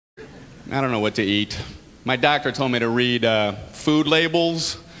I don't know what to eat. My doctor told me to read food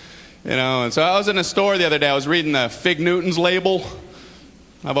labels, you know, and so I was in a store the other day. I was reading the Fig Newtons label.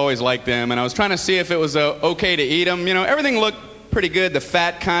 I've always liked them, and I was trying to see if it was okay to eat them. You know, everything looked pretty good, the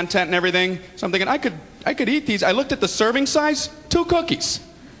fat content and everything. So I'm thinking, I could eat these. I looked at the serving size, 2 cookies.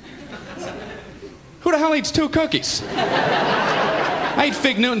 Who the hell eats 2 cookies? I eat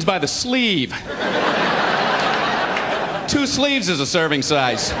Fig Newtons by the sleeve. 2 sleeves is a serving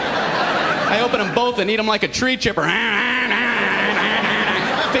size. I open them both and eat them like a tree chipper.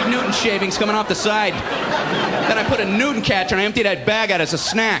 Fig Newton shavings coming off the side. Then I put a Newton catcher and I empty that bag out as a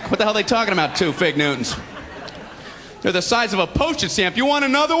snack. What the hell are they talking about, 2 Fig Newtons? They're the size of a postage stamp. You want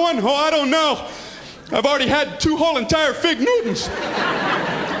another one? Oh, I don't know. I've already had 2 whole entire Fig Newtons.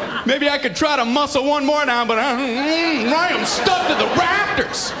 Maybe I could try to muscle one more down, but I am stuffed to the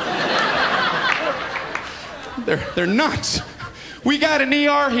rafters. They're nuts. We got an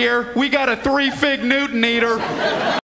ER here. We got a 3 Fig Newton eater.